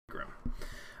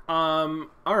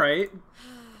All right.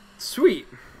 Sweet.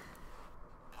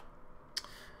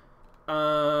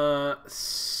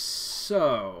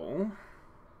 So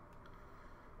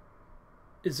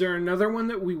is there another one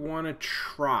that we want to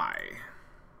try?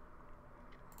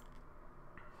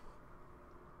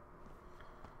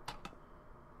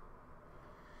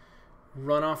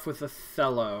 Run off with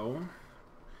Othello.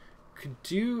 Could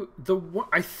do the one.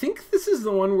 I think this is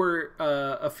the one where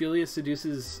Ophelia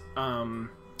seduces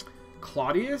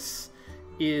Claudius.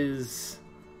 Is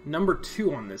number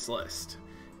 2 on this list.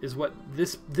 Is what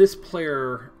this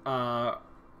player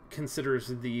considers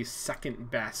the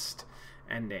second best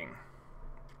ending.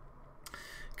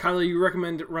 Kyla, you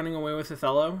recommend running away with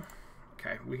Othello?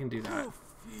 Okay, we can do that.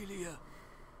 Ophelia,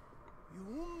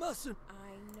 you mustn't.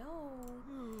 I know.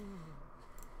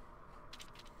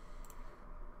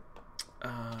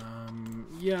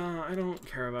 Yeah, I don't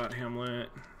care about Hamlet.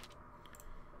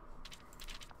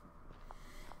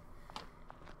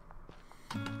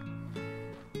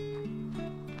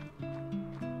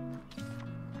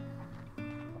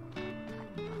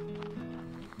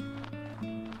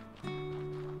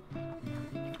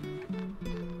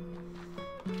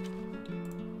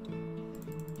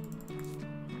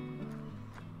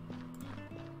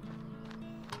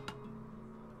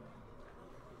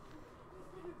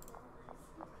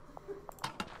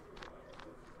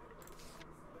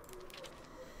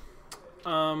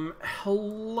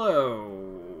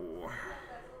 Hello.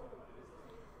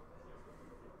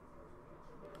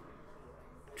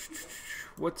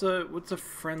 What's a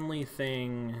friendly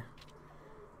thing?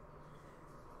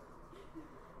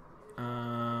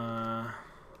 I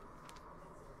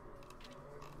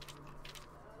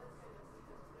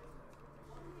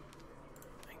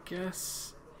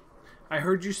guess I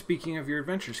heard you speaking of your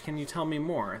adventures. Can you tell me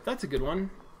more? That's a good one.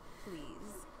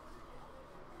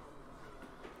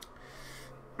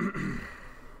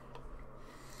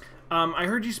 I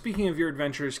heard you speaking of your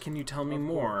adventures. Can you tell me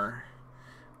more?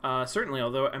 Certainly,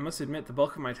 although I must admit the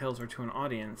bulk of my tales are to an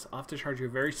audience. I'll have to charge you a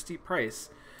very steep price.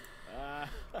 I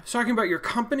was talking about your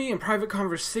company and private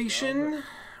conversation.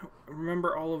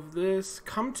 Remember all of this?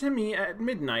 Come to me at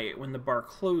midnight when the bar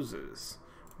closes.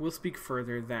 We'll speak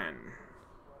further then.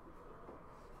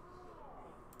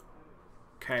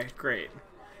 Okay, great.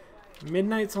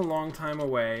 Midnight's a long time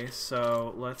away,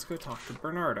 so let's go talk to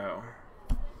Bernardo.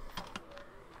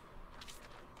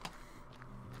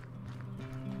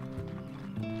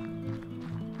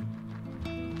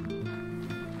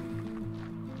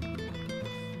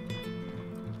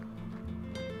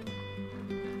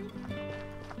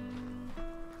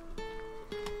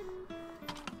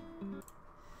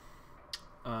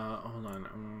 Hold on.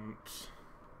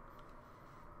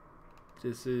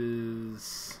 This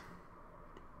is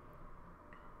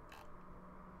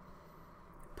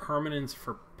permanence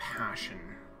for passion.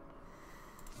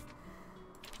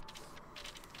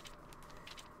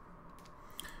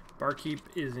 Barkeep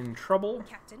is in trouble.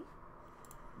 Captain.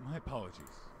 My apologies.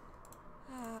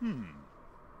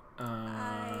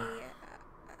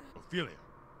 Ophelia.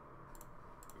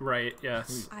 Right,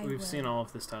 yes. I We've will. seen all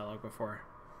of this dialogue before.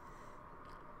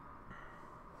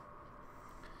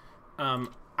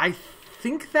 I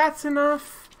think that's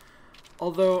enough.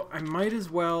 Although I might as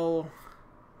well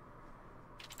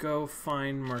go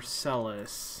find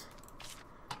Marcellus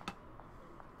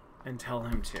and tell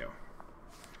him to.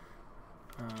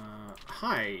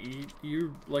 Hi,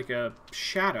 you're like a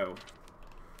shadow.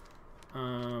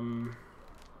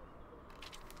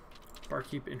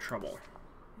 Barkeep in trouble.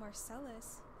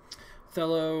 Marcellus.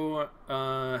 Othello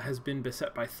has been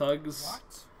beset by thugs.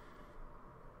 What?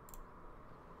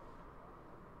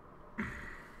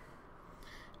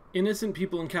 Innocent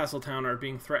people in Castletown are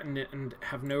being threatened and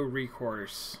have no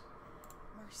recourse.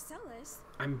 Marcellus?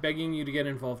 I'm begging you to get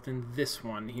involved in this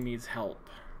one. He needs help.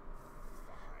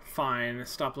 Fine.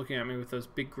 Stop looking at me with those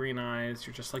big green eyes.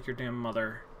 You're just like your damn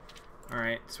mother.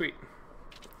 Alright, sweet.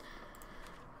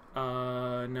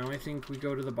 Now I think we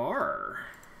go to the bar.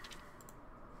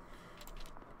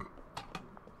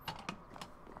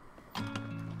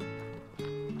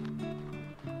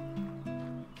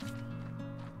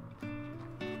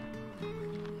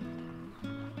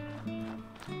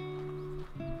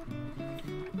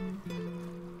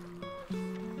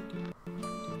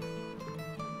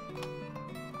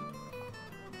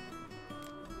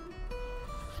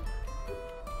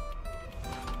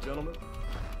 Gentlemen.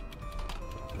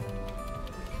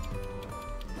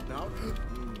 Now?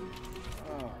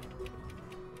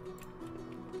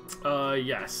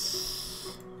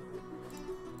 Yes.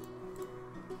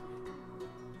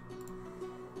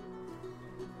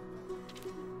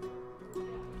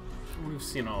 We've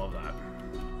seen all of that.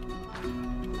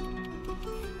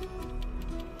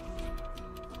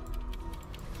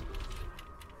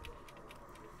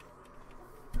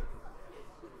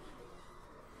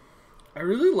 I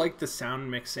really like the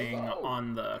sound mixing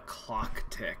on the clock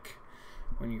tick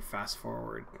when you fast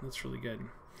forward. That's really good.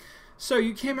 So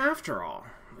you came after all.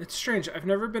 It's strange. I've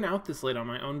never been out this late on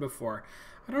my own before.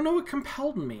 I don't know what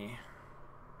compelled me.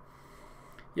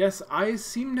 Yes, I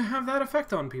seem to have that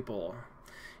effect on people.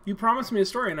 You promised me a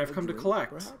story and I've come to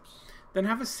collect. Perhaps? Then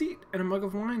have a seat and a mug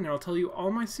of wine and I'll tell you all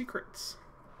my secrets.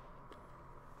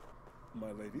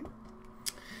 My lady?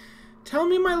 Tell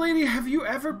me, my lady, have you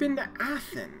ever been to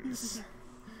Athens?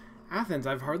 Athens,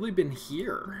 I've hardly been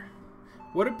here.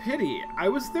 What a pity. I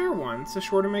was there once,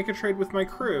 ashore to make a trade with my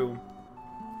crew.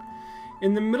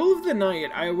 In the middle of the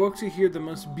night, I awoke to hear the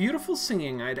most beautiful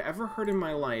singing I'd ever heard in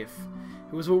my life.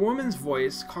 It was a woman's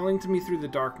voice calling to me through the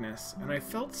darkness, and I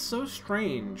felt so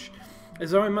strange,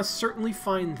 as though I must certainly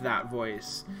find that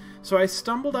voice. So I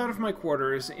stumbled out of my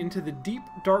quarters into the deep,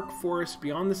 dark forest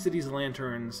beyond the city's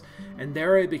lanterns, and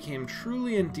there I became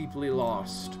truly and deeply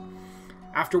lost.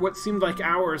 After what seemed like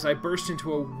hours, I burst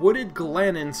into a wooded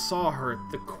glen and saw her,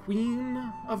 the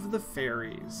queen of the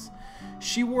fairies.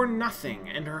 She wore nothing,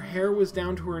 and her hair was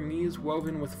down to her knees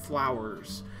woven with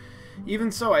flowers.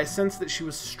 Even so, I sensed that she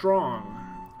was strong.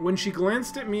 When she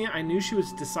glanced at me, I knew she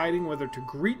was deciding whether to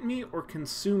greet me or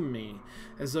consume me,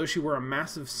 as though she were a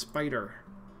massive spider.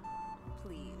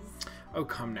 Please. Oh,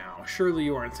 come now. Surely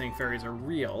you aren't saying fairies are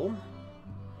real.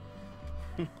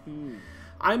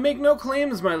 I make no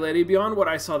claims, my lady, beyond what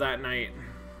I saw that night.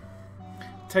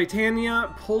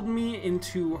 Titania pulled me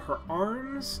into her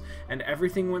arms, and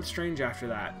everything went strange after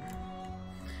that.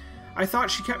 I thought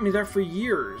she kept me there for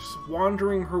years,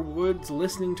 wandering her woods,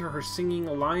 listening to her singing,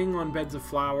 lying on beds of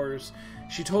flowers.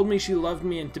 She told me she loved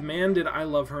me and demanded I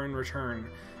love her in return.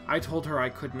 I told her I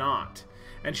could not,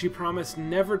 and she promised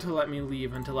never to let me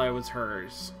leave until I was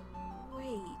hers.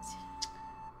 Wait.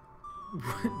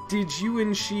 Did you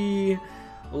and she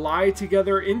lie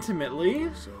together intimately?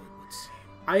 So it would seem.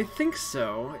 I think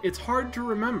so. It's hard to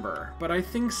remember, but I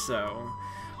think so.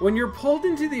 When you're pulled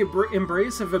into the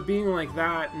embrace of a being like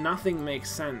that, nothing makes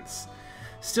sense.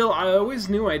 Still, I always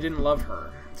knew I didn't love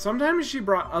her. Sometimes she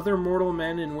brought other mortal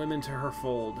men and women to her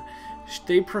fold.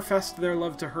 They professed their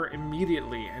love to her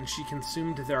immediately, and she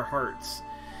consumed their hearts.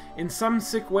 In some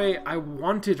sick way, I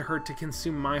wanted her to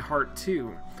consume my heart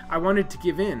too. I wanted to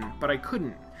give in, but I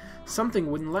couldn't. Something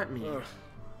wouldn't let me. Ugh.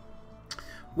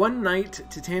 One night,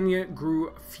 Titania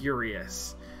grew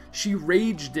furious. She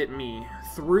raged at me,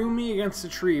 threw me against a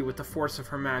tree with the force of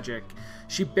her magic.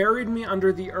 She buried me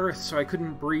under the earth so I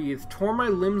couldn't breathe, tore my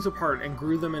limbs apart and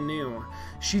grew them anew.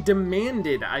 She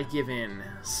demanded I give in.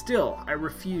 Still, I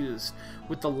refused,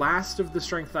 with the last of the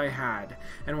strength I had,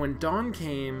 and when dawn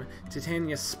came,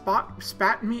 Titania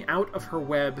spat me out of her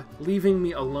web, leaving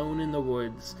me alone in the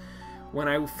woods. When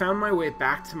I found my way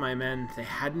back to my men, they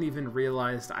hadn't even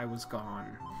realized I was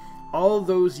gone. All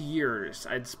those years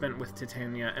I'd spent with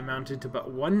Titania amounted to but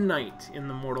one night in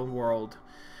the mortal world.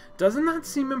 Doesn't that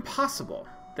seem impossible,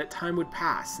 that time would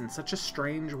pass in such a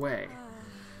strange way?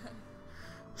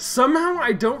 Somehow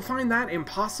I don't find that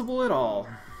impossible at all.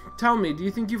 Tell me, do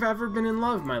you think you've ever been in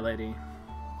love, my lady?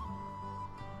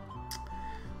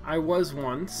 I was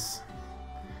once.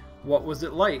 What was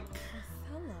it like?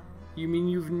 Hello. You mean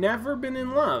you've never been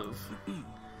in love?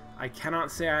 I cannot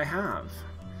say I have.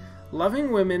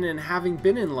 Loving women and having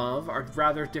been in love are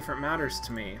rather different matters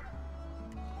to me.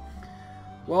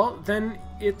 Well, then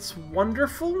it's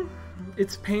wonderful.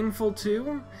 It's painful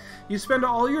too. You spend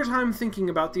all your time thinking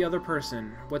about the other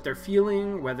person, what they're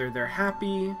feeling, whether they're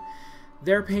happy.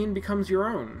 Their pain becomes your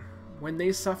own. When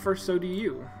they suffer, so do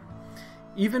you.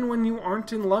 Even when you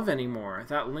aren't in love anymore,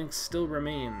 that link still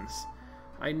remains.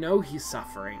 I know he's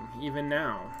suffering, even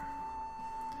now.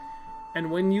 And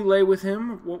when you lay with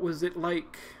him, what was it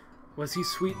like? Was he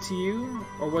sweet to you,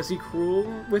 or was he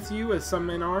cruel with you, as some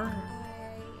men are?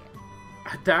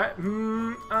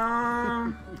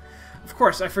 Of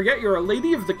course, I forget you're a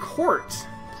lady of the court.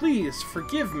 Please,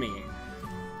 forgive me.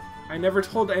 I never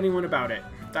told anyone about it,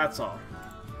 that's all.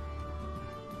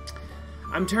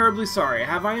 I'm terribly sorry.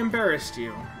 Have I embarrassed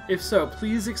you? If so,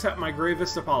 please accept my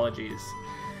gravest apologies.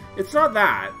 It's not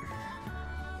that.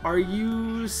 Are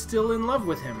you still in love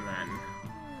with him, then?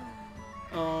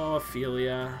 Oh,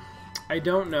 Ophelia. I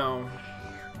don't know.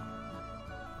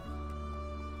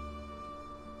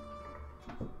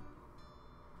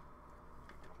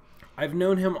 I've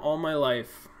known him all my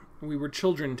life. We were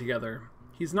children together.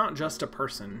 He's not just a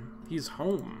person. He's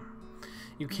home.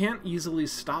 You can't easily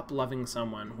stop loving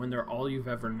someone when they're all you've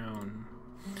ever known.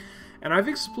 And I've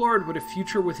explored what a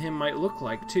future with him might look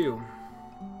like, too.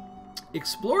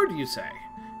 Explored, you say?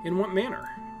 In what manner?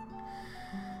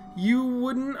 You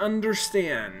wouldn't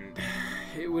understand.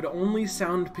 It would only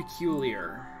sound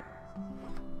peculiar.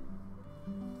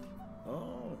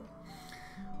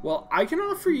 Well, I can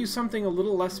offer you something a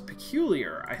little less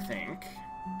peculiar, I think.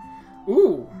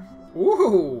 Ooh.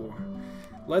 Ooh.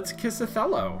 Let's kiss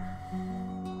Othello.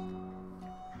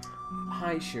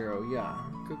 Hi, Shiro. Yeah,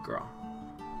 good girl.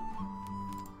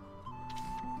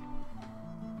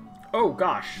 Oh,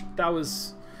 gosh. That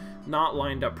was not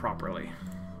lined up properly.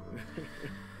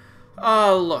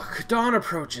 Look. Dawn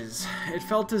approaches. It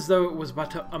felt as though it was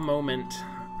but a moment.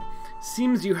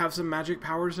 Seems you have some magic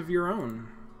powers of your own.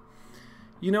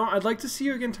 You know, I'd like to see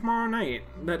you again tomorrow night.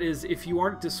 That is, if you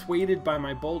aren't dissuaded by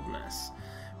my boldness.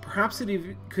 Perhaps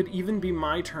it could even be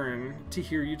my turn to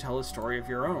hear you tell a story of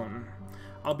your own.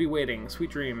 I'll be waiting. Sweet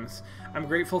dreams. I'm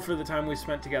grateful for the time we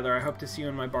spent together. I hope to see you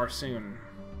in my bar soon.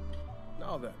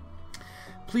 Now then.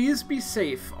 Please be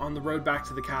safe on the road back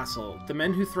to the castle. The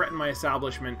men who threaten my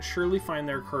establishment surely find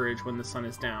their courage when the sun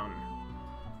is down.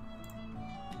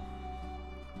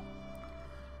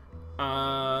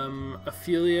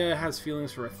 Ophelia has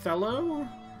feelings for Othello.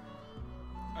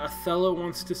 Othello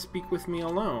wants to speak with me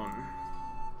alone.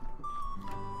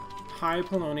 Hi,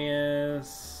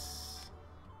 Polonius.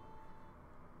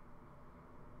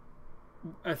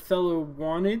 Othello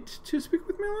wanted to speak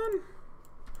with me alone?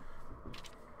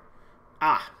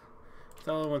 Ah.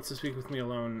 Othello wants to speak with me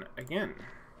alone again.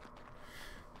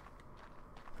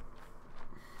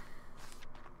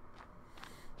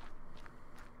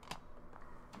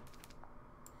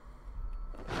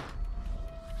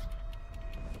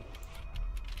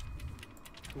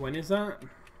 When is that?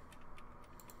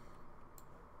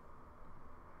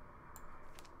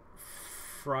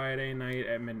 Friday night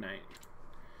at midnight.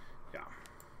 Yeah.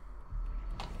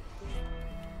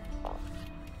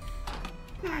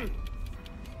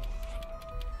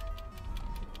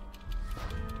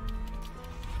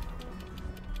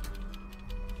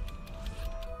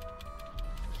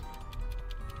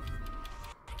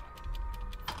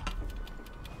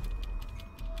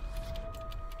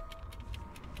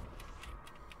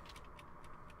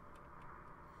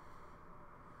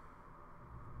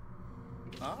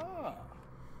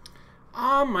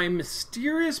 Ah, my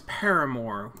mysterious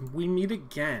paramour. We meet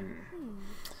again.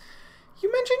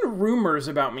 You mentioned rumors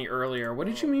about me earlier. What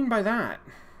did you mean by that?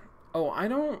 Oh, I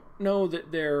don't know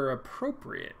that they're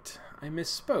appropriate. I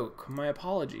misspoke. My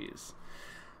apologies.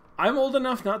 I'm old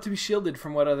enough not to be shielded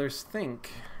from what others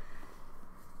think.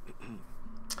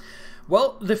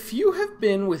 Well, the few have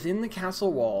been within the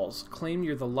castle walls claim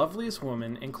you're the loveliest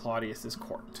woman in Claudius's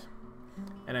court.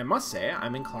 And I must say,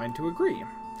 I'm inclined to agree.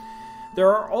 There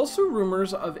are also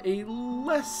rumors of a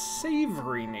less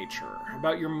savory nature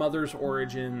about your mother's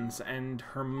origins and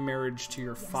her marriage to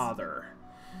your father.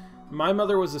 My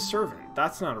mother was a servant.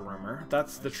 That's not a rumor.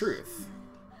 That's the truth.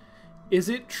 Is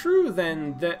it true,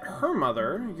 then, that her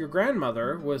mother, your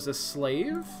grandmother, was a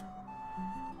slave?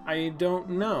 I don't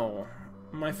know.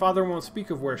 My father won't speak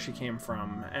of where she came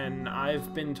from, and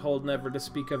I've been told never to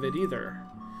speak of it either.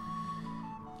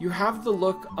 You have the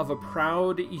look of a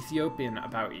proud Ethiopian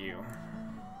about you.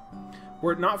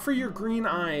 Were it not for your green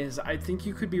eyes, I'd think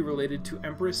you could be related to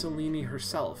Empress Eleni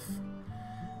herself.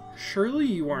 Surely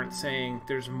you aren't saying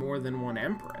there's more than one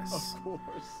empress? Of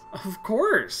course. Of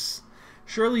course.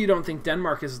 Surely you don't think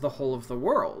Denmark is the whole of the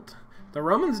world. The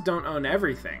Romans don't own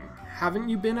everything. Haven't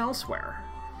you been elsewhere?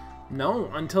 No,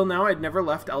 until now I'd never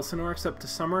left Elsinore except to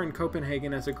summer in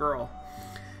Copenhagen as a girl.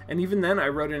 And even then I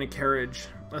rode in a carriage,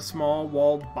 a small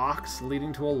walled box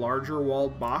leading to a larger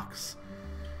walled box.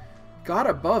 God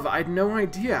above, I'd no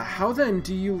idea. How then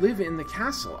do you live in the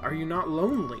castle? Are you not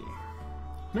lonely?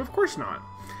 No, of course not.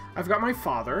 I've got my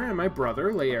father and my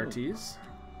brother, Laertes.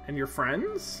 And your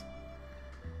friends?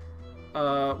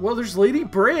 Well, there's Lady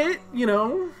Brit, you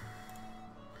know.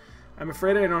 I'm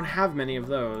afraid I don't have many of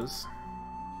those.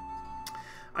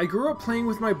 I grew up playing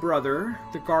with my brother,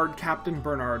 the guard Captain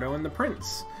Bernardo, and the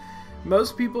prince.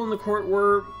 Most people in the court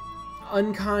were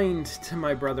unkind to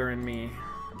my brother and me.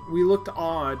 We looked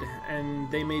odd,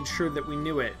 and they made sure that we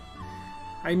knew it.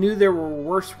 I knew there were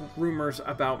worse rumors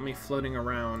about me floating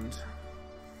around.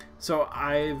 So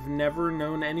I've never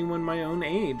known anyone my own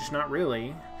age, not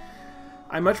really.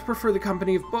 I much prefer the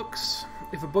company of books.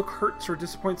 If a book hurts or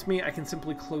disappoints me, I can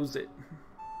simply close it.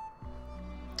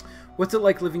 What's it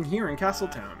like living here in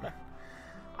Castletown?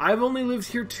 I've only lived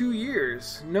here 2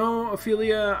 years. No,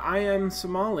 Ophelia, I am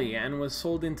Somali and was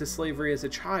sold into slavery as a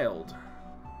child.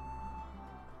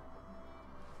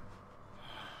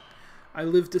 I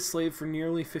lived a slave for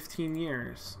nearly 15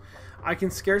 years. I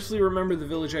can scarcely remember the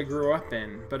village I grew up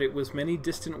in, but it was many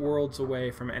distant worlds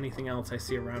away from anything else I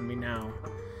see around me now.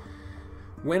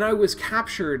 When I was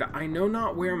captured, I know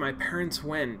not where my parents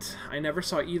went. I never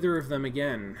saw either of them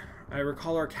again. I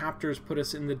recall our captors put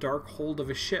us in the dark hold of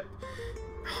a ship.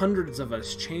 hundreds of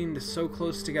us chained so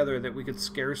close together that we could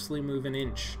scarcely move an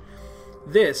inch.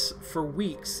 This, for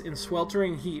weeks, in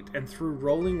sweltering heat and through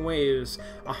rolling waves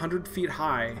 100 feet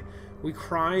high, we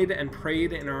cried and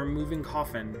prayed in our moving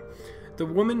coffin. The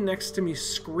woman next to me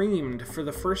screamed for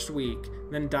the first week,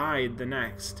 then died the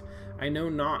next. I know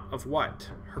not of what.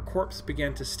 Her corpse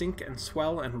began to stink and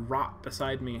swell and rot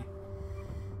beside me.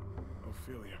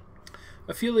 Ophelia.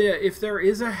 Ophelia, if there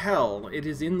is a hell, it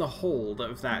is in the hold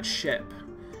of that ship.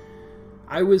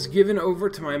 I was given over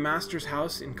to my master's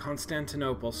house in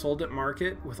Constantinople, sold at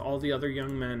market with all the other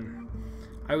young men.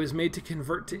 I was made to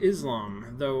convert to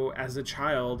Islam, though as a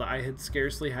child I had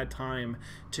scarcely had time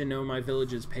to know my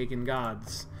village's pagan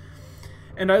gods.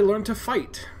 And I learned to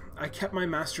fight. I kept my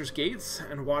master's gates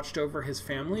and watched over his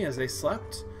family as they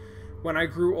slept. When I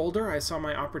grew older, I saw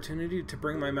my opportunity to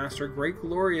bring my master great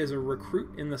glory as a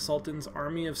recruit in the Sultan's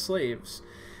army of slaves.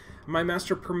 My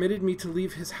master permitted me to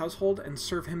leave his household and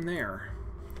serve him there.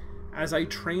 As I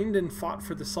trained and fought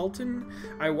for the Sultan,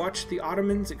 I watched the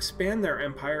Ottomans expand their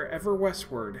empire ever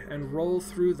westward and roll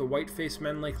through the white-faced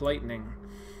men like lightning.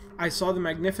 I saw the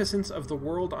magnificence of the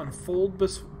world unfold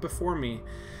before me,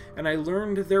 and I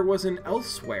learned there was an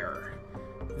elsewhere.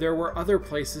 There were other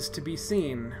places to be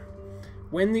seen.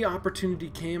 When the opportunity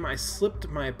came, I slipped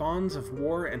my bonds of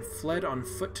war and fled on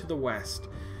foot to the west,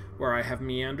 where I have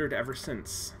meandered ever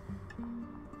since.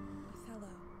 Othello.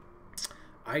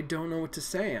 I don't know what to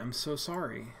say. I'm so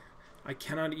sorry. I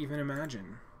cannot even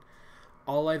imagine.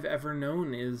 All I've ever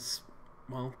known is,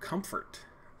 well, comfort.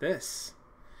 This.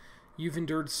 You've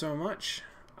endured so much.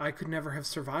 I could never have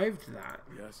survived that.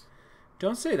 Yes.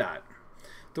 Don't say that.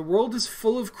 The world is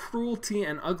full of cruelty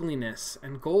and ugliness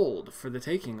and gold for the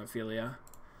taking, Ophelia.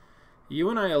 You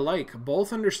and I alike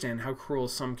both understand how cruel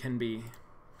some can be.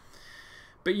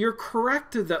 But you're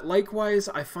correct that likewise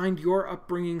I find your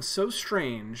upbringing so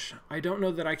strange, I don't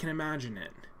know that I can imagine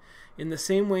it. In the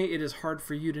same way it is hard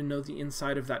for you to know the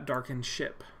inside of that darkened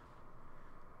ship.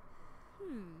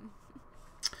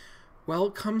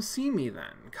 Well, come see me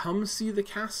then. Come see the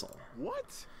castle.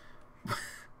 What?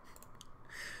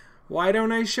 Why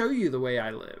don't I show you the way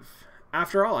I live?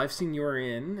 After all, I've seen your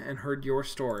inn and heard your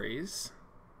stories.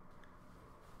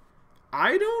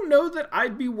 I don't know that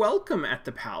I'd be welcome at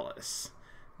the palace.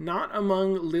 Not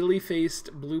among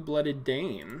lily-faced, blue-blooded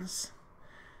Danes.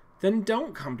 Then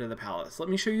don't come to the palace. Let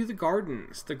me show you the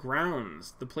gardens, the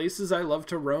grounds, the places I love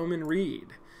to roam and read.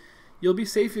 You'll be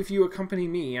safe if you accompany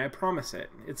me, I promise it.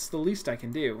 It's the least I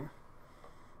can do.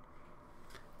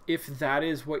 If that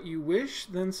is what you wish,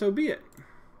 then so be it.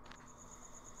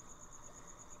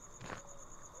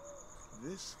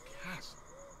 This castle.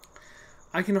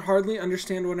 I can hardly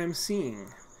understand what I'm seeing.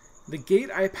 The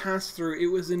gate I passed through,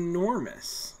 it was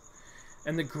enormous.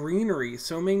 And the greenery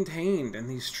so maintained, and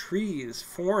these trees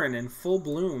foreign and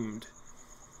full-bloomed.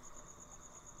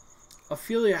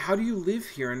 Ophelia, how do you live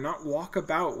here and not walk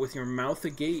about with your mouth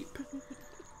agape?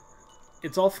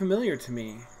 It's all familiar to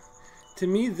me. To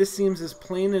me, this seems as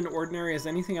plain and ordinary as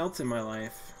anything else in my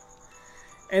life.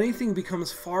 Anything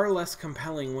becomes far less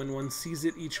compelling when one sees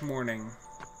it each morning.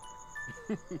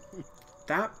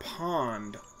 That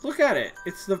pond, look at it.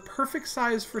 It's the perfect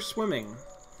size for swimming.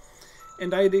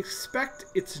 And I'd expect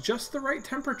it's just the right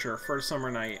temperature for a summer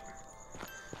night.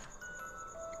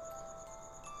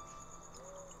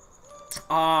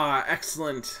 Ah,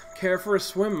 excellent. Care for a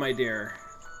swim, my dear?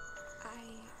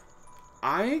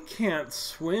 I can't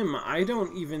swim. I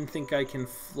don't even think I can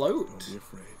float. Don't be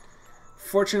afraid.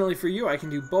 Fortunately for you, I can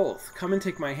do both. Come and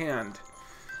take my hand.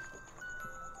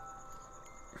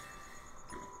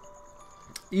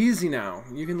 Easy now.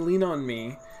 You can lean on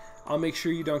me. I'll make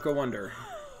sure you don't go under.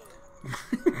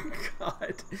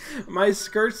 God. My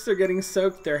skirts are getting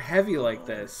soaked. They're heavy like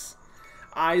this.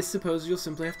 I suppose you'll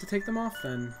simply have to take them off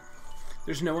then.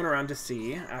 There's no one around to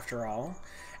see, after all.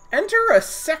 Enter a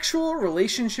sexual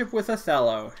relationship with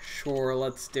Othello. Sure,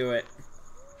 let's do it.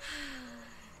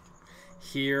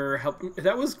 Here, help me.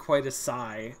 That was quite a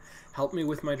sigh. Help me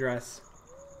with my dress.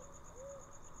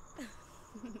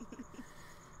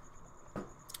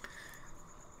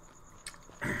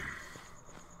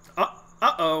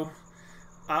 Uh-oh.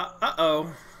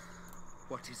 Uh-oh.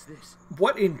 What is this?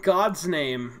 What in God's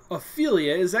name?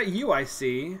 Ophelia, is that you I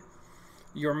see?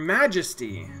 Your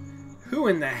Majesty. Who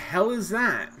in the hell is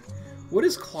that? What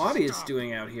is Claudius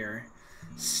doing out here?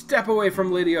 Step away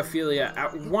from Lady Ophelia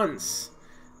at once.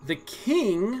 The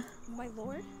king? My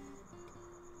lord?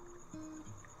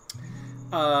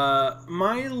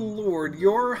 My lord,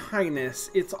 your highness,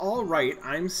 it's all right.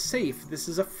 I'm safe. This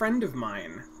is a friend of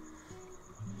mine.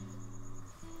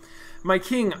 My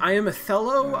king, I am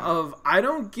Othello of I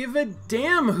don't give a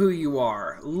damn who you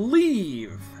are.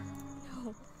 Leave.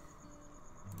 No.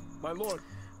 My lord.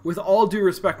 With all due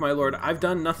respect, my lord, I've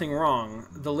done nothing wrong.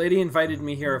 The lady invited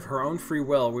me here of her own free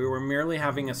will. We were merely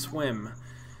having a swim.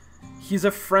 He's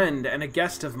a friend and a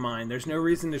guest of mine. There's no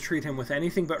reason to treat him with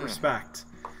anything but respect.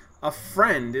 A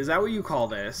friend? Is that what you call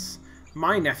this?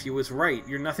 My nephew was right.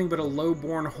 You're nothing but a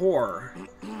low-born whore.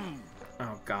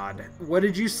 Oh, God. What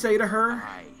did you say to her?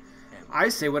 I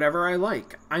say whatever I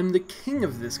like. I'm the king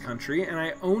of this country, and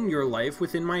I own your life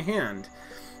within my hand.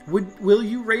 Will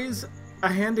you raise a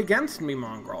hand against me,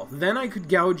 mongrel? Then I could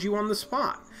gouge you on the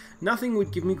spot. Nothing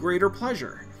would give me greater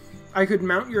pleasure. I could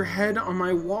mount your head on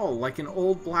my wall like an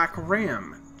old black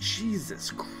ram.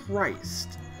 Jesus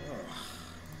Christ.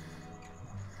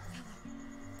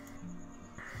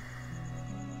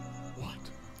 What?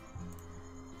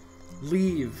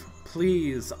 Leave,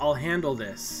 please. I'll handle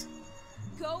this.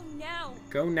 Go now.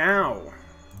 Go now.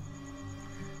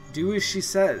 Do as she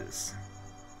says.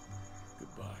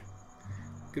 Goodbye.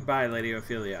 Goodbye, Lady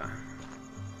Ophelia.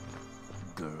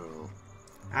 Girl.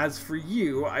 As for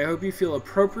you, I hope you feel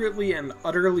appropriately and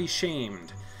utterly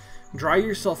shamed. Dry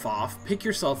yourself off, pick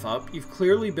yourself up. You've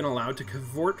clearly been allowed to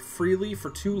cavort freely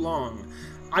for too long.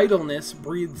 Idleness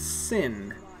breeds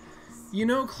sin. You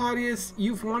know, Claudius,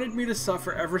 you've wanted me to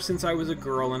suffer ever since I was a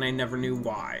girl and I never knew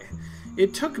why.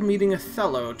 It took meeting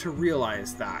Othello to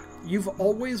realize that. You've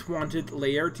always wanted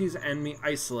Laertes and me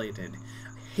isolated,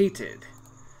 hated.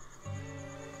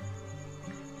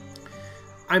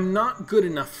 I'm not good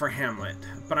enough for Hamlet,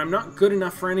 but I'm not good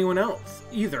enough for anyone else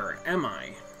either, am I?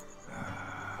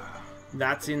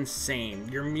 That's insane.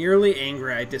 You're merely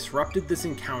angry I disrupted this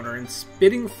encounter and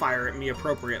spitting fire at me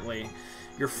appropriately.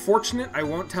 You're fortunate I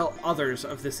won't tell others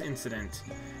of this incident.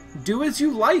 Do as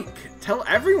you like. Tell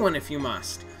everyone if you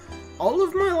must. All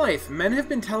of my life, men have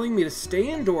been telling me to stay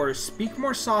indoors, speak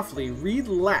more softly, read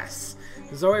less,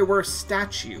 as though I were a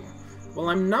statue. Well,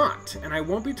 I'm not, and I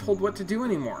won't be told what to do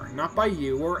anymore, not by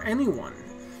you or anyone.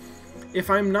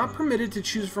 If I'm not permitted to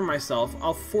choose for myself,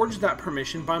 I'll forge that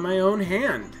permission by my own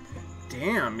hand.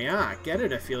 Damn, yeah, get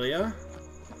it, Ophelia.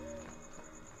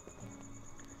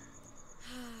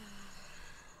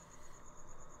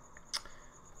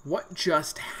 What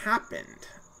just happened?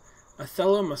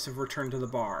 Othello must have returned to the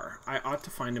bar. I ought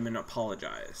to find him and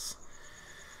apologize.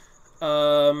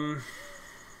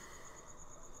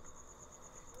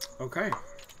 Okay.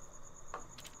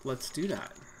 Let's do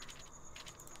that.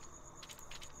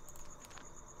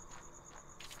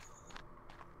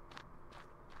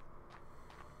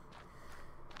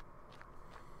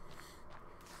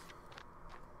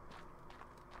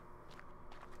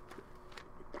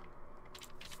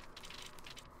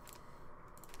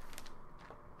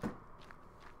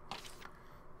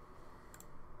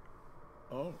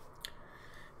 Oh.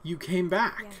 You came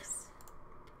back. Yes.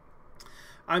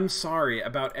 I'm sorry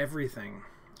about everything.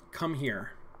 Come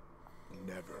here.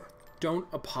 Never. Don't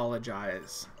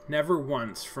apologize. Never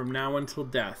once, from now until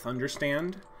death,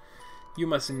 understand? You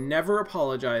must never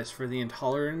apologize for the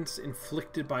intolerance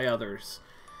inflicted by others.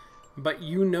 But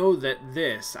you know that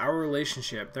this, our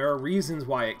relationship, there are reasons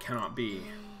why it cannot be.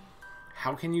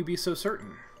 How can you be so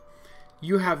certain?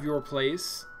 You have your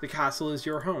place. The castle is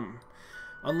your home.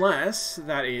 Unless,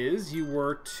 that is, you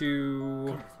were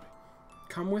to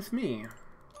come with me.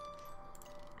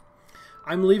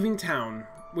 I'm leaving town.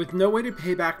 With no way to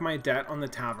pay back my debt on the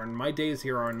tavern, my days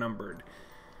here are numbered.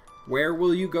 Where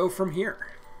will you go from here?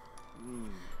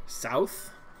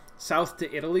 South? South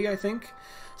to Italy, I think?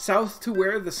 South to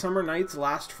where the summer nights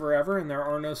last forever and there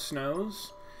are no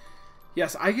snows?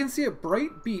 Yes, I can see a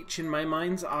bright beach in my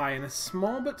mind's eye and a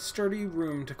small but sturdy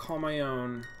room to call my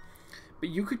own. But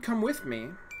you could come with me,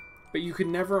 but you could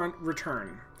never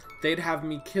return. They'd have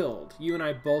me killed. You and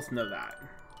I both know that.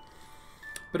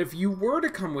 But if you were to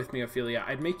come with me, Ophelia,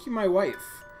 I'd make you my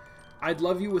wife. I'd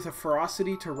love you with a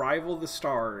ferocity to rival the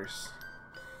stars.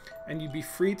 And you'd be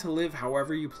free to live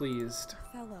however you pleased.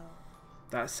 Fellow.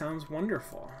 That sounds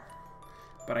wonderful.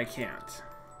 But I can't.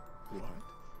 What?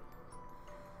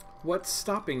 What's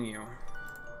stopping you?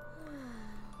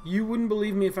 You wouldn't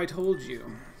believe me if I told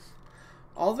you.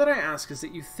 All that I ask is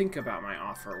that you think about my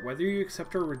offer. Whether you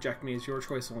accept or reject me is your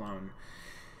choice alone.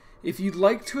 If you'd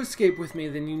like to escape with me,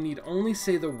 then you need only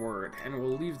say the word, and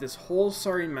we'll leave this whole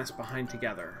sorry mess behind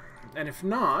together. And if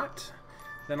not,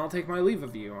 then I'll take my leave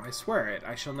of you. I swear it.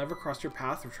 I shall never cross your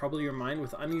path or trouble your mind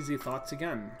with uneasy thoughts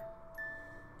again.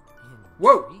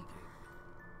 Whoa!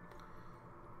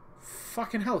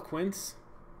 Fucking hell, Quince.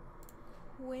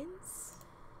 Quince?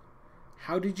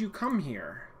 How did you come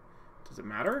here? Does it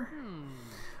matter?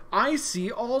 I see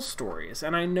all stories,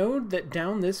 and I know that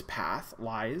down this path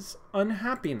lies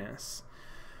unhappiness.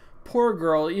 Poor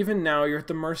girl, even now you're at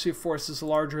the mercy of forces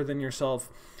larger than yourself.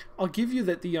 I'll give you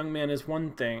that the young man is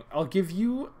one thing. I'll give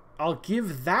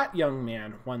that young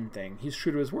man one thing. He's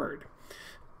true to his word.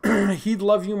 He'd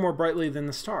love you more brightly than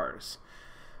the stars.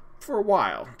 For a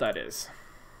while, that is.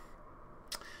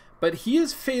 But he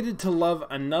is fated to love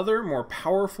another more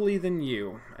powerfully than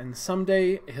you, and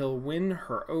someday he'll win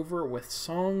her over with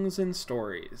songs and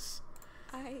stories.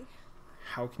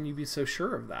 How can you be so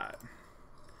sure of that?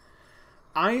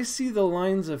 I see the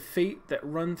lines of fate that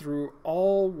run through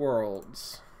all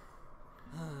worlds.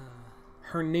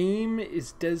 Her name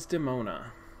is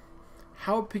Desdemona.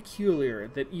 How peculiar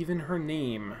that even her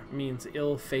name means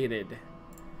ill-fated.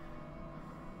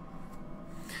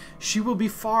 She will be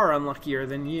far unluckier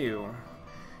than you.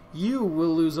 You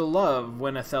will lose a love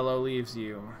when Othello leaves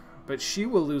you, but she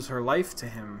will lose her life to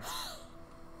him.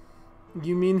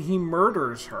 You mean he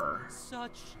murders her?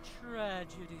 Such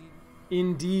tragedy.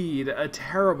 Indeed, a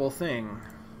terrible thing.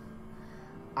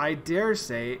 I dare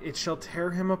say it shall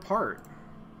tear him apart.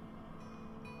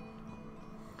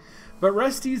 But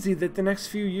rest easy that the next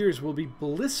few years will be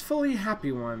blissfully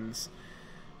happy ones.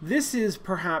 This is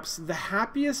perhaps the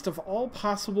happiest of all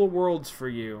possible worlds for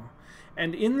you,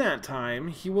 and in that time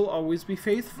he will always be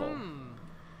faithful.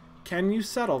 Can you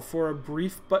settle for a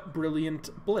brief but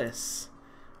brilliant bliss,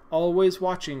 always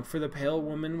watching for the pale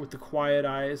woman with the quiet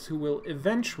eyes who will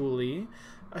eventually,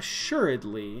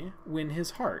 assuredly, win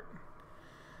his heart?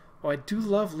 Oh, I do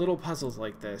love little puzzles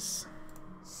like this.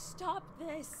 Stop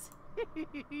this.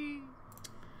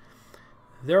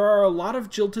 There are a lot of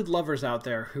jilted lovers out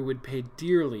there who would pay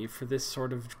dearly for this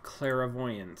sort of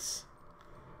clairvoyance.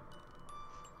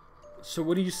 So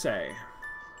what do you say?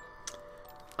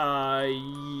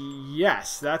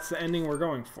 Yes, that's the ending we're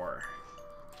going for.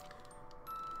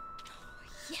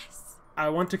 Yes. I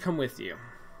want to come with you.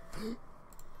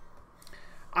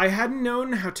 I hadn't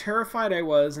known how terrified I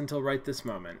was until right this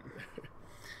moment.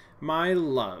 My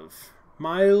love,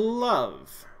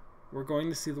 we're going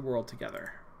to see the world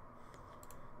together.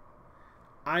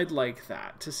 I'd like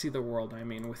that, to see the world, I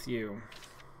mean, with you.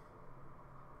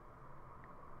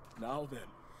 Now then.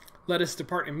 Let us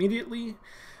depart immediately.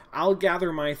 I'll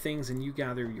gather my things and you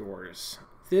gather yours.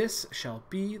 This shall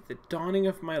be the dawning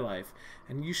of my life,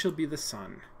 and you shall be the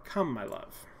sun. Come, my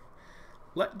love.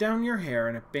 Let down your hair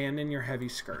and abandon your heavy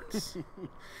skirts.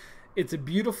 It's a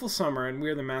beautiful summer, and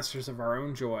we're the masters of our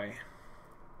own joy.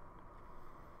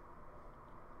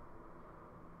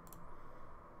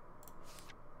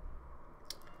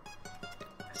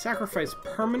 Sacrifice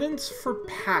permanence for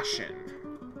passion.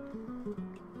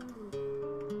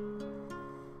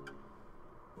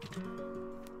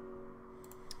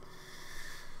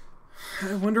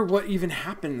 I wonder what even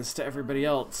happens to everybody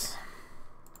else.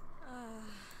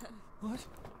 What?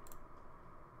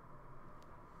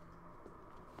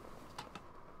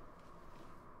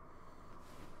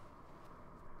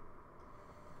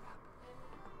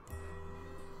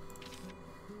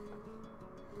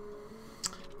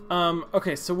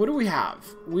 Okay, so what do we have?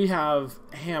 We have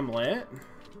Hamlet.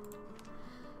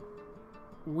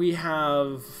 We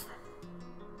have...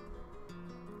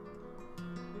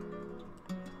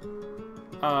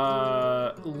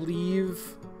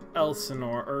 leave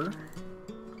Elsinore.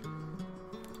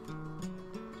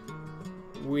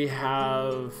 We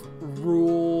have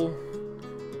rule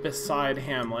beside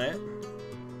Hamlet.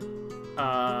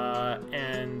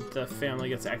 And the family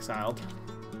gets exiled.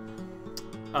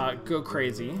 Go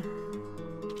crazy.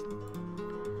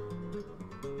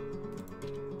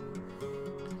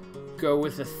 Go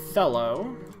with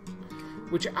Othello,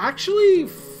 which actually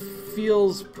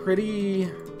feels pretty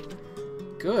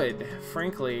good,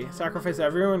 frankly. Sacrifice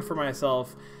everyone for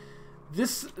myself.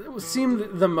 This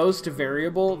seemed the most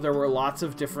variable. There were lots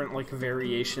of different, like,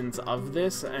 variations of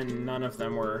this, and none of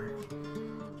them were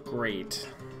great.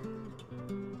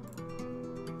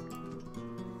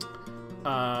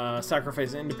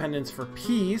 Sacrifice independence for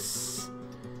peace.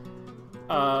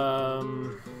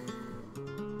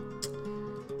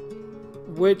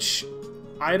 Which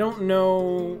I don't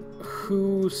know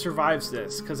who survives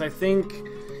this, because I think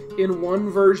in one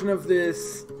version of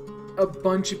this a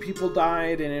bunch of people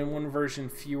died, and in one version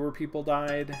fewer people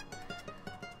died.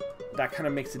 That kind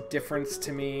of makes a difference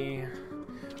to me.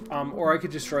 Or I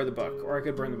could destroy the book, or I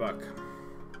could burn the book.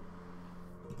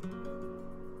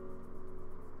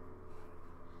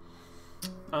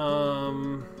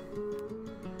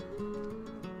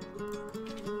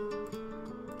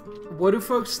 What do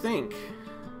folks think?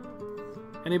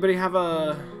 Anybody have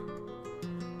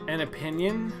an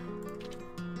opinion?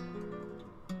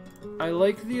 I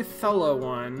like the Othello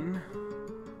one.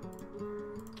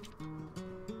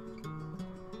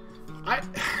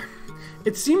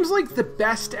 It seems like the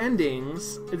best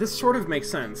endings, this sort of makes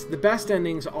sense. The best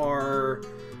endings are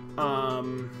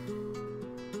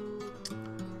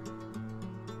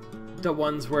the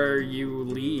ones where you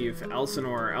leave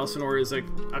Elsinore. Elsinore is a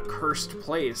cursed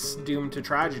place doomed to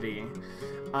tragedy.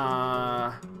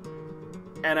 And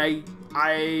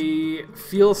I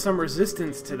feel some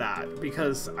resistance to that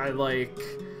because I like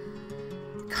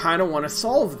kind of want to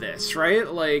solve this, right?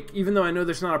 Like, even though I know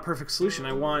there's not a perfect solution,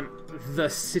 I want the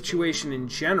situation in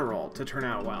general to turn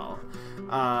out well,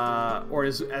 or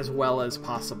as well as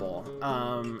possible.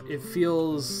 It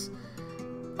feels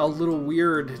a little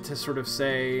weird to sort of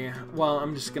say, well,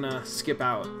 I'm just gonna skip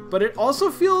out, but it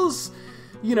also feels,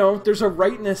 you know, there's a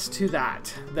rightness to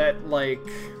that like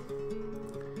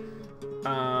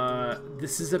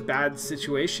this is a bad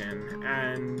situation,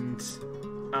 and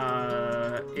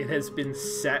it has been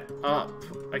set up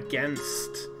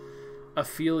against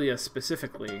Ophelia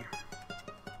specifically.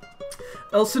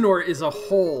 Elsinore is a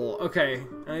whole. Okay,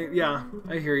 yeah,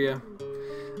 I hear you.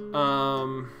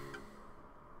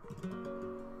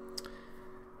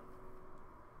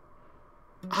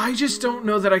 I just don't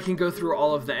know that I can go through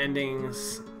all of the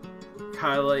endings,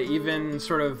 Kyla, even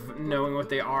sort of knowing what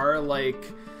they are. Like,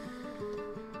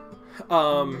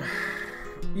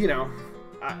 you know,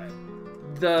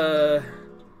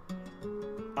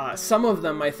 some of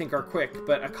them I think are quick,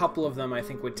 but a couple of them I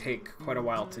think would take quite a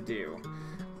while to do.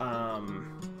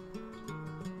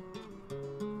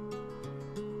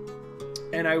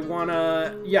 And I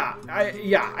wanna,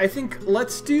 I think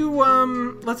let's do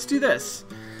this.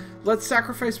 Let's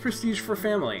sacrifice prestige for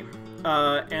family,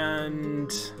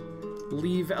 and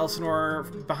leave Elsinore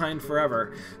behind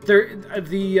forever.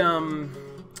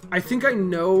 I think I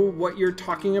know what you're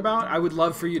talking about. I would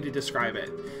love for you to describe it,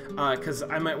 because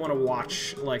I might want to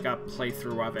watch like a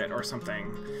playthrough of it or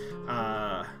something.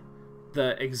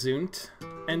 The Exunt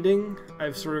ending,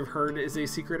 I've sort of heard, is a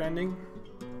secret ending.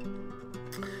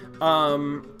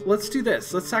 Let's do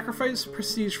this. Let's sacrifice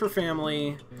prestige for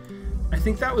family. I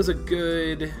think that was a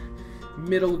good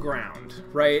middle ground,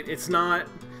 right? It's not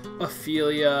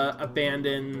Ophelia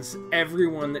abandons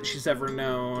everyone that she's ever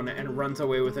known and runs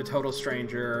away with a total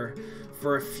stranger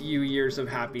for a few years of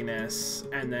happiness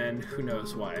and then who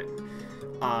knows what.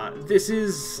 This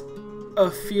is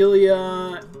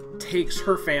Ophelia takes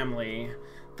her family,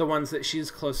 the ones that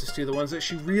she's closest to, the ones that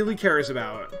she really cares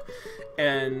about,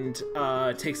 and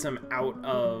takes them out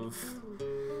of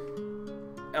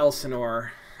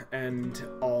Elsinore and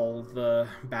all the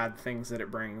bad things that it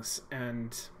brings,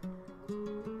 and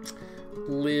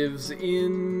lives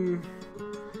in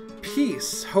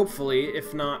peace, hopefully,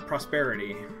 if not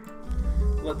prosperity.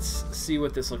 Let's see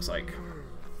what this looks like.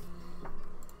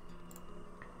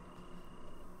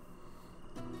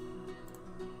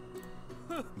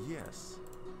 Yes.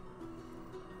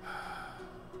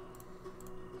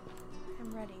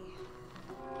 I'm ready.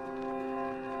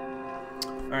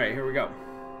 All right, here we go.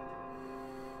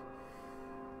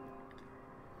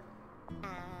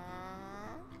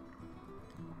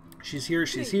 She's here,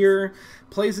 she's here.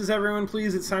 Places, everyone,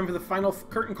 please. It's time for the final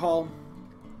curtain call.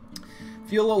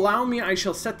 If you'll allow me, I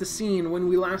shall set the scene. When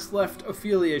we last left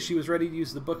Ophelia, she was ready to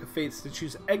use the Book of Fates to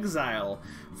choose exile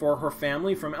for her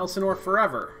family from Elsinore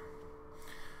forever.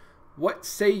 What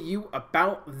say you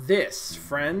about this,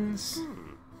 friends?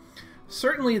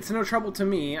 Certainly it's no trouble to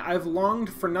me. I've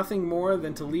longed for nothing more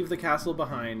than to leave the castle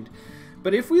behind.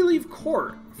 But if we leave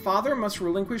court, Father must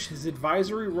relinquish his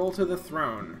advisory role to the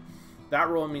throne. That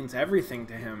role means everything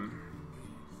to him.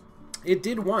 It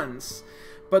did once,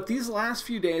 but these last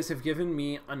few days have given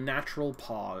me a natural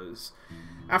pause.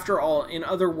 After all, in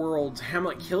other worlds,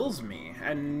 Hamlet kills me,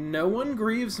 and no one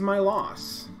grieves my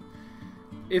loss.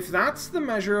 If that's the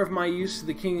measure of my use to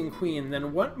the king and queen,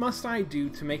 then what must I do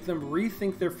to make them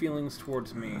rethink their feelings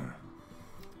towards me?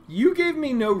 You gave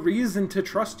me no reason to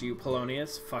trust you,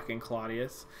 Polonius, fucking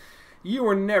Claudius. You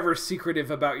were never secretive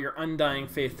about your undying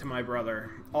faith to my brother,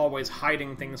 always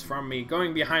hiding things from me,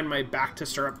 going behind my back to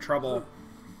stir up trouble.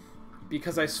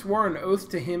 Because I swore an oath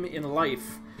to him in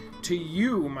life, to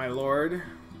you, my lord.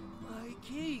 My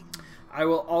king. I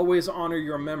will always honor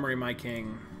your memory, my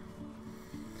king.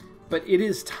 But it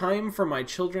is time for my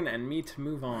children and me to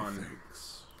move on.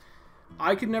 Thanks.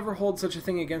 I could never hold such a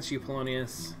thing against you,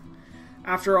 Polonius.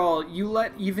 After all, you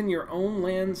let even your own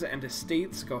lands and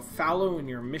estates go fallow in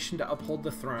your mission to uphold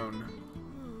the throne.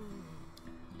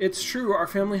 It's true, our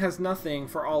family has nothing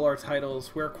for all our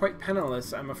titles. We're quite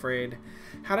penniless, I'm afraid.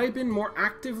 Had I been more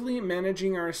actively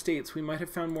managing our estates, we might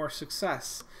have found more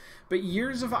success. But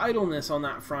years of idleness on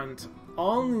that front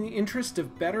all in the interest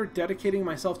of better dedicating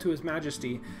myself to His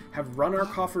Majesty, have run our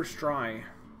coffers dry.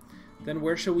 Then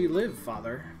where shall we live,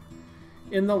 Father?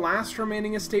 In the last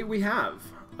remaining estate we have,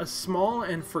 a small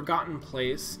and forgotten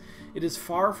place. It is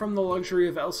far from the luxury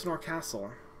of Elsinore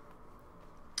Castle.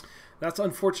 That's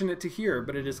unfortunate to hear,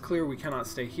 but it is clear we cannot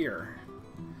stay here.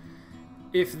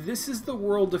 If this is the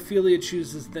world Ophelia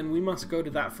chooses, then we must go to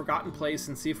that forgotten place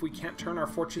and see if we can't turn our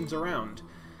fortunes around.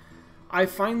 I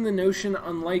find the notion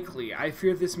unlikely. I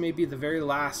fear this may be the very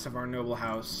last of our noble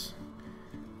house.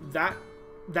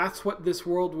 That's what this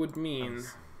world would mean.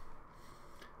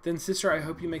 Then, sister, I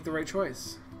hope you make the right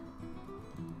choice.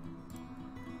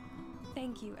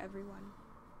 Thank you, everyone.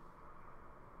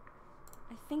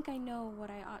 I think I know what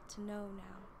I ought to know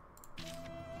now.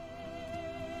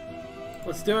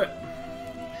 Let's do it.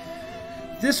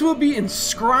 This will be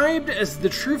inscribed as the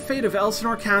true fate of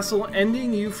Elsinore Castle,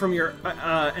 ending you from your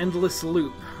endless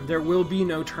loop. There will be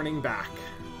no turning back.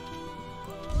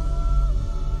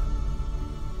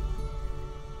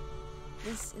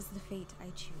 This is the fate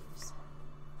I choose.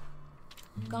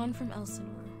 Gone from Elsinore,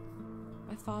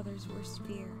 my father's worst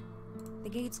fear. The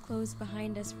gates closed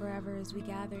behind us forever as we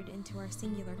gathered into our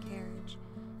singular carriage,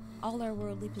 all our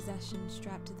worldly possessions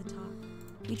strapped to the top.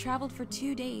 We traveled for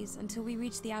 2 days until we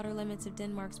reached the outer limits of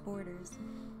Denmark's borders,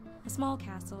 a small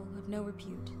castle of no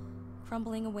repute,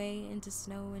 crumbling away into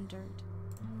snow and dirt.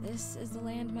 This is the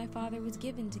land my father was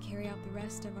given to carry out the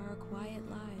rest of our quiet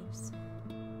lives.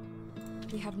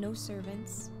 We have no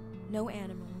servants, no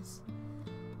animals,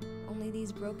 only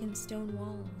these broken stone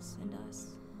walls and us.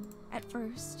 At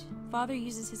first, Father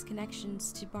uses his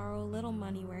connections to borrow a little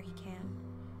money where he can,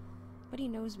 but he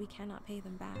knows we cannot pay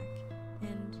them back,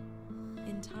 and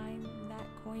in time, that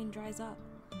coin dries up.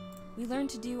 We learn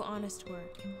to do honest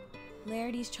work.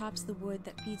 Laertes chops the wood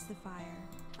that feeds the fire.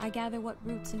 I gather what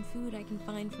roots and food I can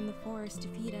find from the forest to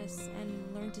feed us,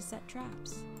 and learn to set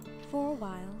traps. For a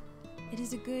while, it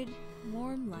is a good,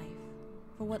 warm life,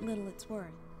 for what little it's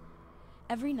worth.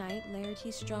 Every night,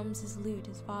 Laertes strums his lute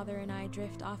as Father and I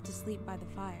drift off to sleep by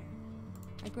the fire.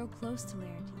 I grow close to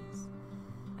Laertes.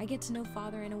 I get to know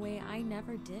Father in a way I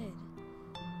never did.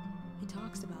 He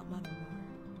talks about Mother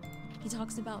more. He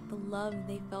talks about the love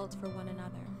they felt for one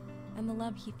another, and the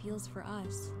love he feels for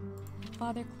us.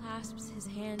 Father clasps his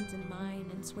hands in mine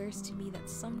and swears to me that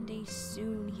someday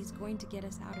soon he's going to get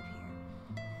us out of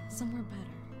here, somewhere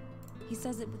better. He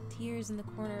says it with tears in the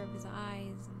corner of his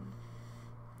eyes, and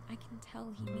I can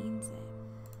tell he means it.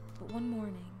 But one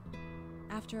morning,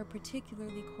 after a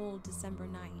particularly cold December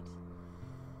night,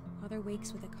 Father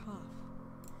wakes with a cough.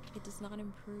 It does not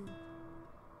improve.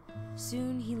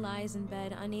 Soon he lies in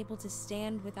bed, unable to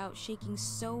stand without shaking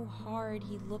so hard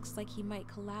he looks like he might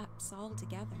collapse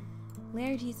altogether.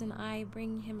 Laertes and I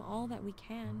bring him all that we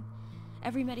can.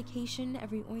 Every medication,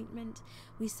 every ointment.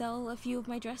 We sell a few of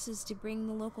my dresses to bring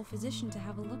the local physician to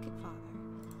have a look at Father.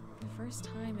 For the first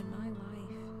time in my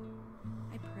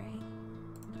life, I pray.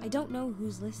 I don't know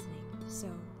who's listening, so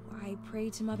I pray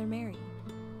to Mother Mary.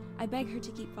 I beg her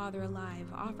to keep Father alive,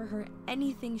 offer her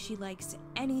anything she likes,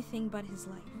 anything but his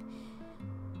life.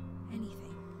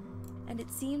 Anything. And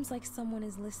it seems like someone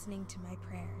is listening to my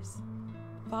prayers.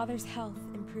 Father's health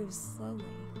improves slowly.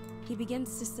 He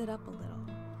begins to sit up a little.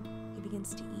 He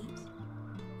begins to eat.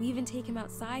 We even take him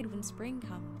outside when spring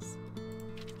comes.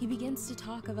 He begins to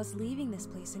talk of us leaving this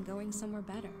place and going somewhere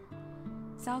better.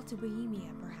 South to Bohemia,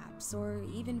 perhaps, or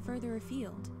even further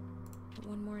afield. But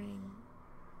one morning,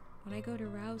 when I go to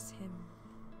rouse him,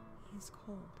 he is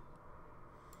cold.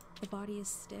 The body is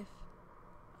stiff,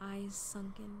 eyes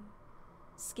sunken,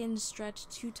 skin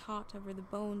stretched too taut over the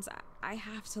bones. I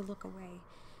have to look away.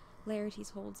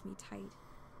 Laertes holds me tight.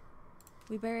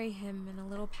 We bury him in a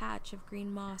little patch of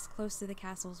green moss close to the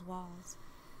castle's walls.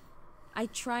 I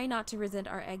try not to resent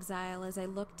our exile as I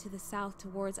look to the south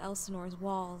towards Elsinore's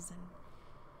walls, and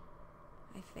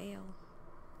I fail.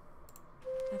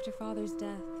 After Father's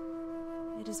death,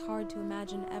 it is hard to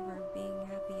imagine ever being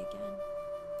happy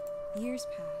again. Years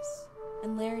pass,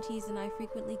 and Laertes and I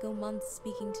frequently go months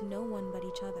speaking to no one but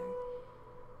each other.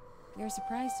 We are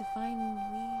surprised to find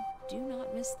we do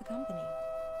not miss the company.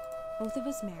 Both of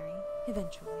us marry,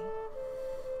 eventually.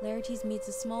 Laertes meets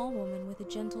a small woman with a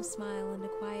gentle smile and a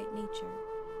quiet nature,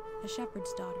 a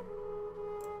shepherd's daughter.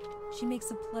 She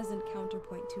makes a pleasant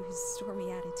counterpoint to his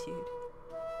stormy attitude.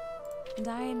 And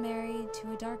I am married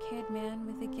to a dark-haired man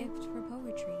with a gift for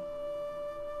poetry.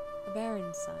 A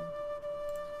baron's son.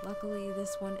 Luckily,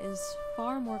 this one is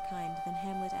far more kind than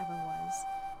Hamlet ever was.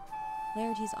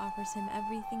 Laertes offers him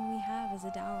everything we have as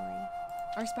a dowry.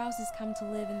 Our spouses come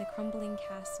to live in the crumbling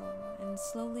castle, and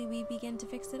slowly we begin to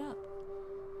fix it up.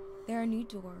 There are new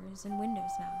doors and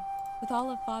windows now. With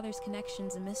all of Father's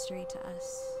connections a mystery to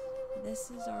us, this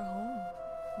is our home,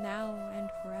 now and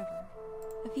forever.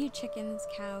 A few chickens,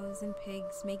 cows, and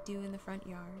pigs make do in the front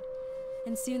yard,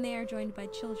 and soon they are joined by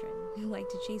children who like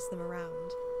to chase them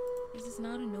around. This is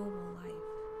not a noble life.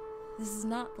 This is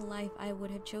not the life I would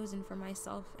have chosen for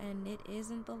myself, and it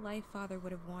isn't the life Father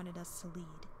would have wanted us to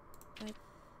lead. But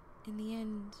in the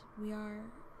end, we are,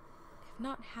 if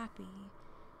not happy,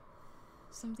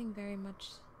 something very much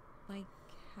like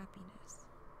happiness.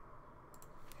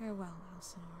 Farewell,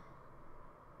 Elsinore.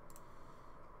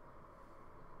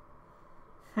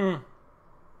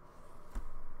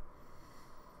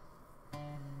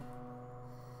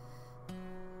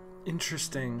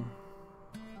 Interesting.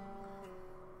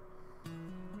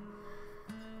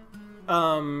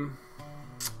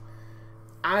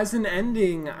 As an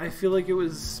ending, I feel like it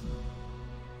was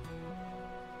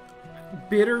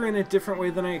bitter in a different way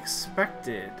than I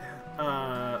expected.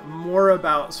 More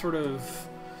about sort of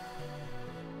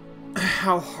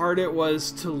how hard it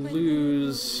was to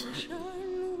lose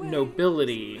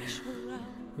nobility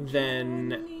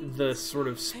than the sort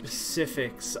of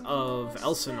specifics of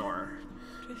Elsinore.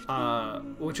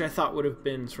 Which I thought would have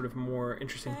been sort of more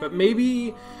interesting, but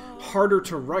maybe harder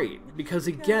to write, because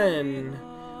again,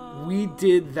 we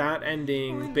did that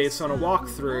ending based on a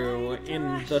walkthrough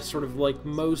in the sort of like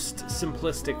most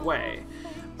simplistic way.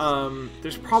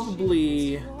 There's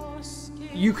probably,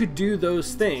 you could do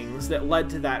those things that led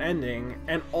to that ending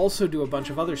and also do a bunch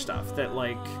of other stuff that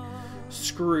like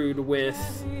screwed with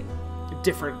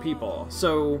different people.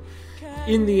 So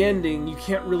in the ending, you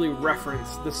can't really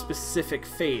reference the specific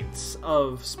fates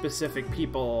of specific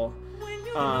people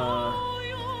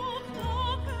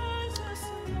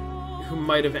who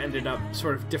might have ended up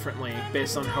sort of differently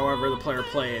based on however the player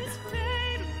played.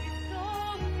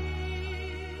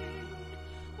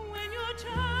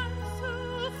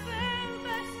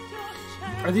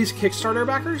 Are these Kickstarter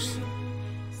backers?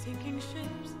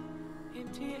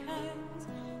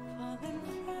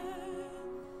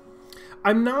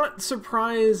 I'm not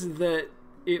surprised that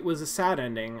it was a sad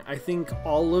ending. I think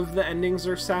all of the endings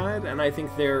are sad, and I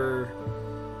think they're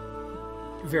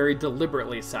very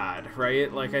deliberately sad,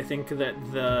 right? Like, I think that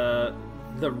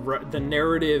the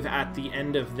narrative at the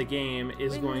end of the game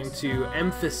is going to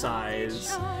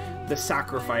emphasize the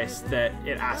sacrifice that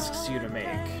it asks you to make.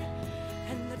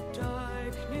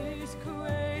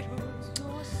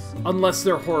 Unless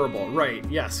they're horrible. Right,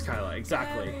 yes, Kyla,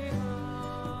 exactly.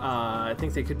 I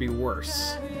think they could be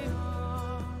worse.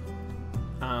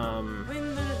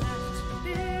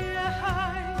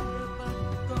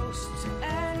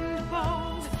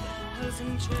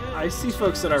 I see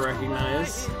folks that I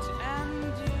recognize.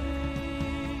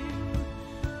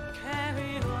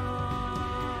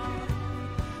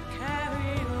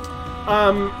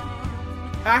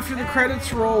 After the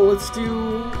credits roll, let's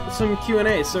do some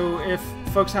Q&A. So if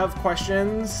folks have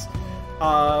questions,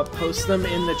 post them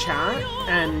in the chat,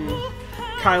 and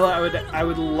Kyla, I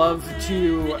would love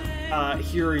to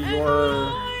hear your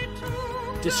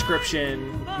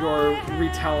description, your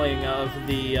retelling of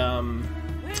the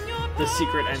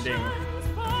secret ending.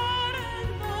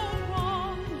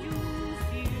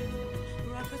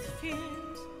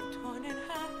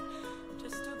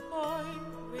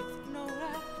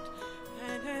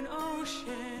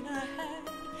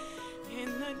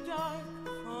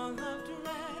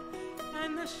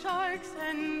 Sharks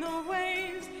and the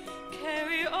waves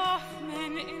carry off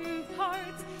men in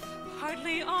parts,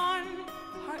 partly on,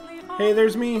 partly off. Hey,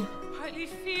 there's me. Partly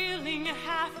feeling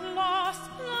half lost,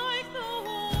 like the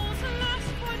walls last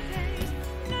for days.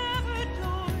 Never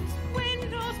doors,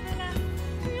 windows black.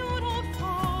 You don't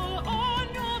fall on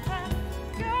your back.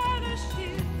 Gather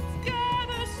shields,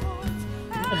 gather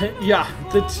swords. Yeah,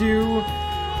 the two.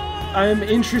 I'm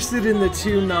interested in the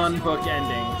two non-book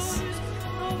endings.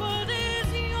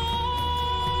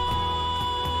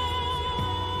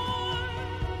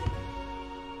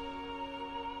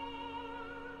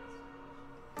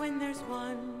 When there's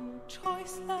one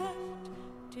choice left,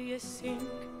 do you sink,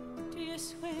 do you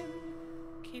swim?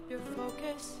 Keep your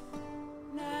focus,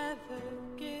 never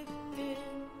give in.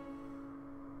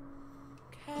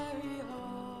 Carry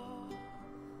on,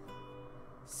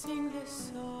 sing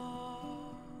this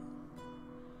song.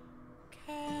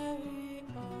 Carry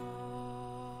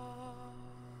on.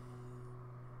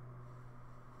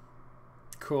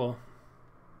 Cool.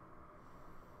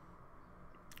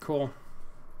 Cool.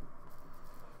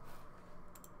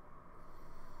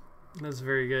 That's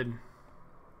very good.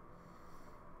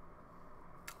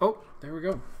 Oh, there we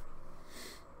go.